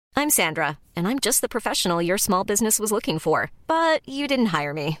I'm Sandra, and I'm just the professional your small business was looking for. But you didn't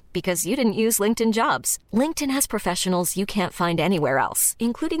hire me because you didn't use LinkedIn Jobs. LinkedIn has professionals you can't find anywhere else,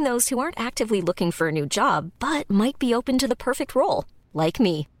 including those who aren't actively looking for a new job, but might be open to the perfect role, like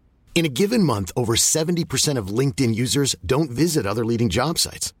me. In a given month, over 70% of LinkedIn users don't visit other leading job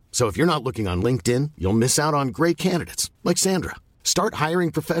sites. So if you're not looking on LinkedIn, you'll miss out on great candidates like Sandra. Start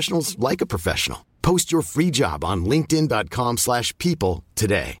hiring professionals like a professional. Post your free job on linkedin.com/people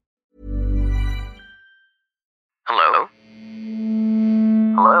today. Hello?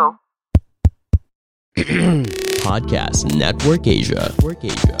 Hello? Podcast Network Asia.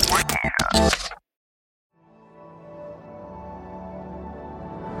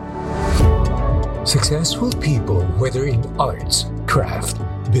 Successful people, whether in arts, craft,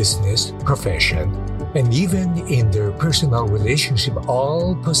 business, profession, and even in their personal relationship,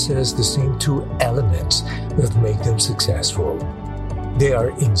 all possess the same two elements that make them successful. They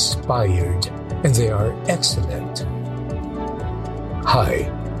are inspired and they are excellent. Hi,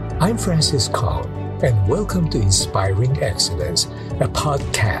 I'm Francis Kong, and welcome to Inspiring Excellence, a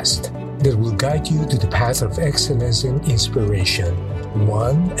podcast that will guide you to the path of excellence and inspiration,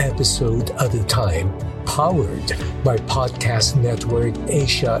 one episode at a time, powered by Podcast Network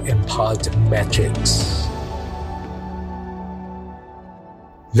Asia and Podmetrics.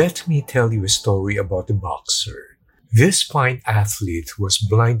 Let me tell you a story about a boxer. This fine athlete was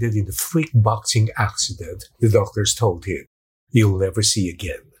blinded in a freak boxing accident, the doctors told him. You'll never see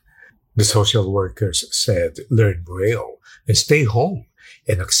again. The social workers said, learn Braille and stay home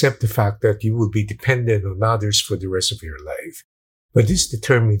and accept the fact that you will be dependent on others for the rest of your life. But this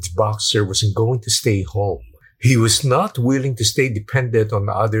determined boxer wasn't going to stay home. He was not willing to stay dependent on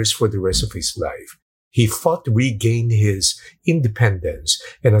others for the rest of his life. He fought to regain his independence,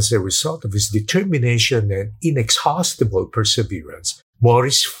 and as a result of his determination and inexhaustible perseverance,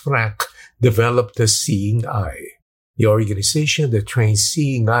 Maurice Frank developed the Seeing Eye, the organization that trains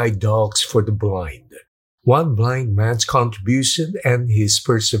seeing eye dogs for the blind. One blind man's contribution and his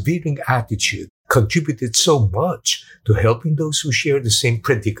persevering attitude contributed so much to helping those who share the same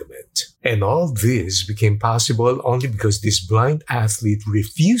predicament. And all this became possible only because this blind athlete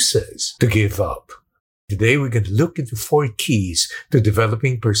refuses to give up. Today, we're going to look into 4 keys to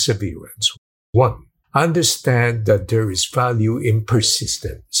developing perseverance. 1. Understand that there is value in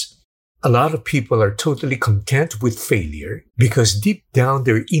persistence. A lot of people are totally content with failure because deep down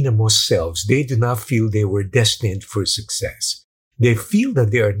their innermost selves, they do not feel they were destined for success. They feel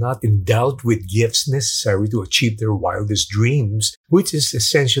that they are not endowed with gifts necessary to achieve their wildest dreams, which is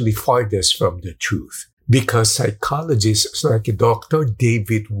essentially farthest from the truth. Because psychologists like Dr.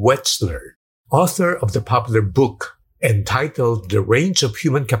 David Wetzler, author of the popular book entitled The Range of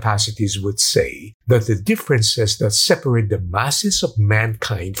Human Capacities, would say that the differences that separate the masses of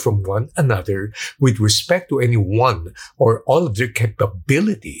mankind from one another with respect to any one or all of their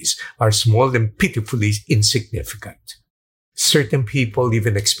capabilities are small and pitifully insignificant. Certain people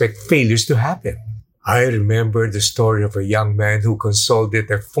even expect failures to happen. I remember the story of a young man who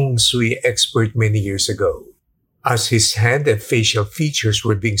consulted a feng shui expert many years ago. As his hand and facial features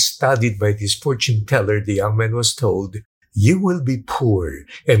were being studied by this fortune teller, the young man was told, "You will be poor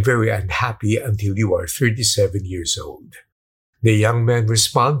and very unhappy until you are 37 years old." The young man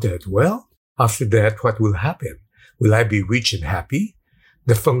responded, "Well, after that, what will happen? Will I be rich and happy?"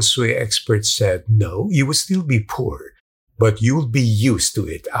 The feng shui expert said, "No, you will still be poor, but you will be used to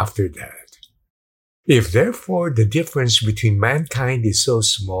it after that." If therefore the difference between mankind is so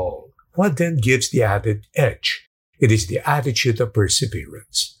small, what then gives the added edge? It is the attitude of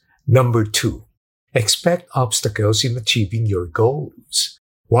perseverance. Number 2, expect obstacles in achieving your goals.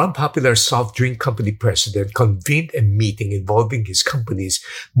 One popular soft drink company president convened a meeting involving his company's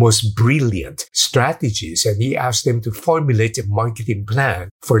most brilliant strategies, and he asked them to formulate a marketing plan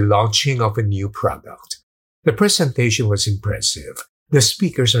for launching of a new product. The presentation was impressive. The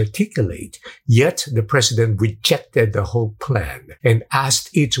speakers articulate, yet the president rejected the whole plan and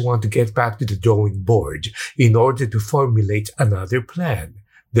asked each one to get back to the drawing board in order to formulate another plan.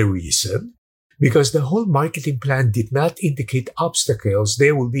 The reason? Because the whole marketing plan did not indicate obstacles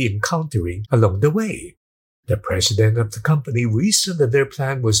they will be encountering along the way. The president of the company reasoned that their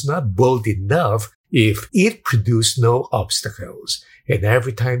plan was not bold enough if it produced no obstacles, and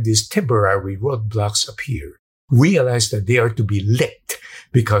every time these temporary roadblocks appear, realize that they are to be licked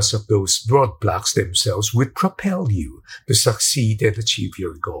because of those roadblocks themselves would propel you to succeed and achieve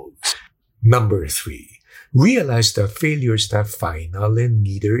your goals. Number 3, realize that failure is not final and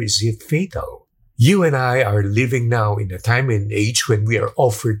neither is it fatal. You and I are living now in a time and age when we are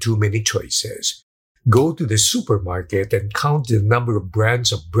offered too many choices. Go to the supermarket and count the number of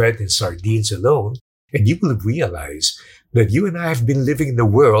brands of bread and sardines alone, and you will realize that you and I have been living in a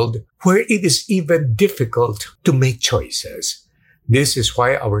world where it is even difficult to make choices. This is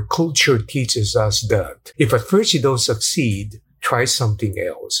why our culture teaches us that if at first you don't succeed, try something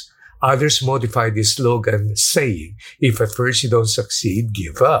else. Others modify this slogan saying, if at first you don't succeed,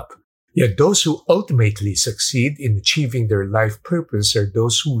 give up. Yet those who ultimately succeed in achieving their life purpose are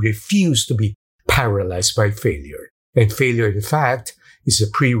those who refuse to be paralyzed by failure. And failure, in fact, is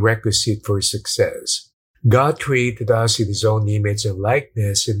a prerequisite for success. God created us in His own image and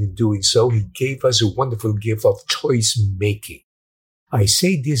likeness, and in doing so, He gave us a wonderful gift of choice making. I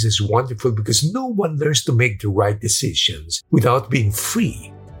say this is wonderful because no one learns to make the right decisions without being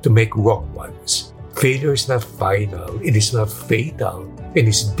free to make wrong ones. Failure is not final, it is not fatal, and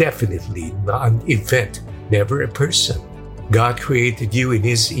is definitely not an event, never a person. God created you in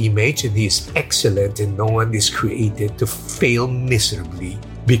His image, and He is excellent, and no one is created to fail miserably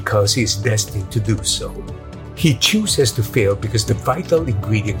because he is destined to do so. He chooses to fail because the vital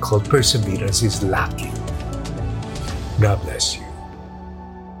ingredient called perseverance is lacking. God bless you.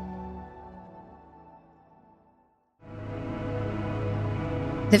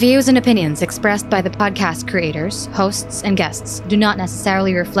 The views and opinions expressed by the podcast creators, hosts, and guests do not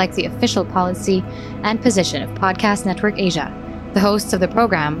necessarily reflect the official policy and position of Podcast Network Asia, the hosts of the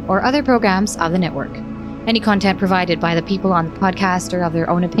program, or other programs of the network. Any content provided by the people on the podcast are of their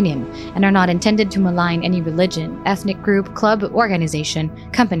own opinion and are not intended to malign any religion, ethnic group, club, organization,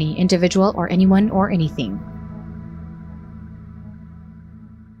 company, individual, or anyone or anything.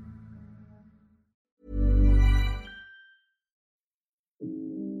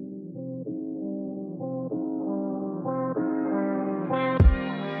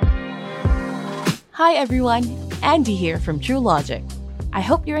 Hi everyone, Andy here from True Logic. I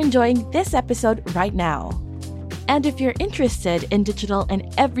hope you're enjoying this episode right now. And if you're interested in digital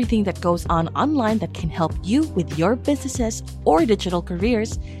and everything that goes on online that can help you with your businesses or digital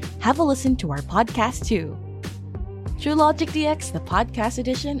careers, have a listen to our podcast too. True Logic DX, the podcast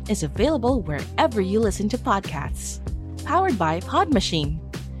edition, is available wherever you listen to podcasts. Powered by Pod Machine.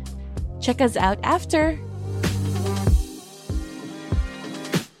 Check us out after